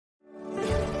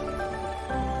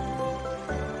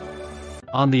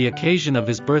On the occasion of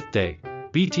his birthday,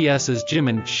 BTS's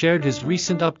Jimin shared his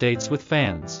recent updates with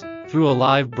fans through a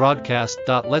live broadcast.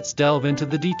 Let's delve into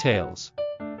the details.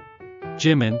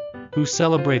 Jimin, who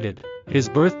celebrated his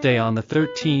birthday on the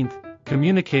 13th,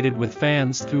 communicated with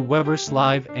fans through Weverse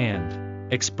Live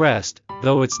and expressed,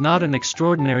 "Though it's not an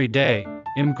extraordinary day,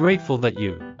 I'm grateful that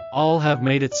you all have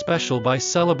made it special by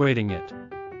celebrating it."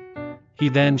 He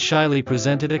then shyly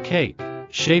presented a cake,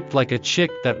 shaped like a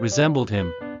chick that resembled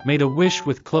him, made a wish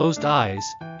with closed eyes,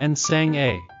 and sang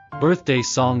a birthday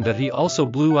song that he also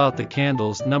blew out the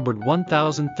candles numbered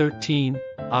 1013,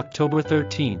 October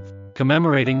 13th.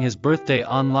 Commemorating his birthday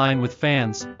online with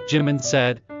fans, Jimin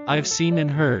said, "I've seen and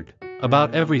heard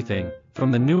about everything,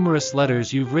 from the numerous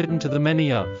letters you've written to the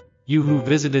many of you who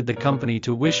visited the company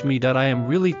to wish me. I am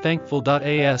really thankful.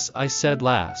 As I said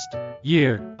last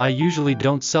year, I usually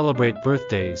don't celebrate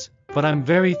birthdays, but I'm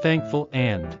very thankful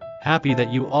and happy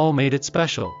that you all made it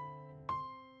special."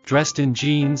 Dressed in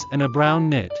jeans and a brown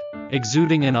knit,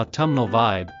 exuding an autumnal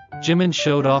vibe, Jimin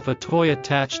showed off a toy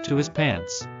attached to his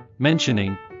pants,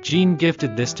 mentioning, "Jean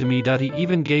gifted this to me. He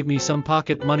even gave me some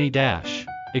pocket money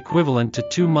equivalent to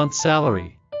 2 months'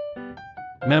 salary."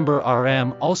 Member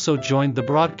RM also joined the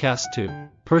broadcast to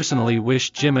personally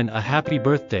wish Jimin a happy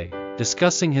birthday,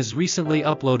 discussing his recently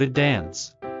uploaded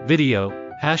dance video,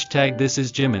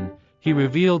 #ThisIsJimin. He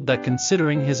revealed that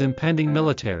considering his impending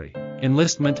military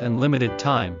enlistment and limited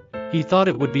time, he thought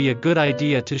it would be a good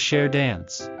idea to share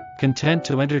dance content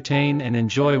to entertain and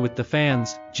enjoy with the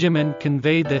fans. Jimin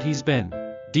conveyed that he's been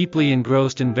deeply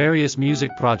engrossed in various music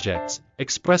projects,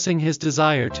 expressing his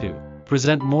desire to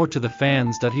present more to the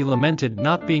fans. That he lamented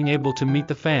not being able to meet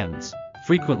the fans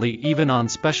frequently, even on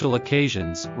special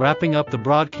occasions. Wrapping up the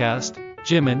broadcast,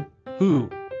 Jimin, who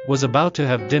was about to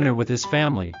have dinner with his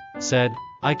family, said,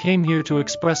 "I came here to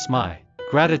express my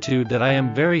gratitude. That I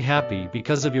am very happy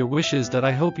because of your wishes. That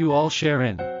I hope you all share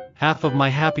in half of my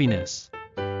happiness."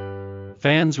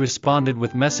 Fans responded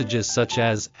with messages such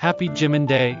as, "Happy Jimin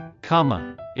Day,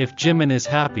 if Jimin is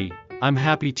happy, I'm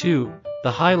happy too."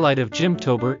 The highlight of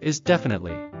Jimtober is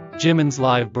definitely Jimin's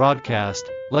live broadcast.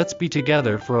 "Let's be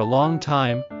together for a long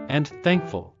time, and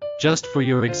thankful just for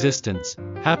your existence.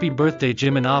 Happy birthday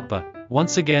Jimin Appa,"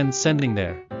 once again sending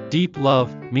their deep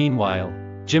love. Meanwhile,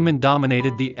 Jimin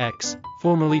dominated the X,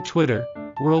 formerly Twitter,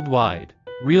 worldwide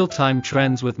real-time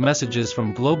trends with messages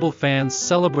from global fans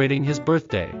celebrating his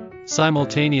birthday,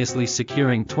 simultaneously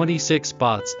securing 26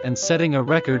 spots and setting a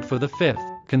record for the 5th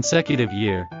consecutive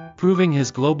year, proving his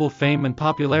global fame and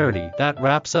popularity. That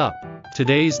wraps up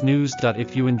today's news.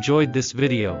 If you enjoyed this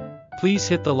video, please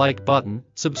hit the like button,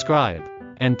 subscribe,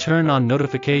 and turn on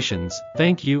notifications.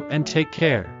 Thank you and take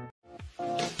care.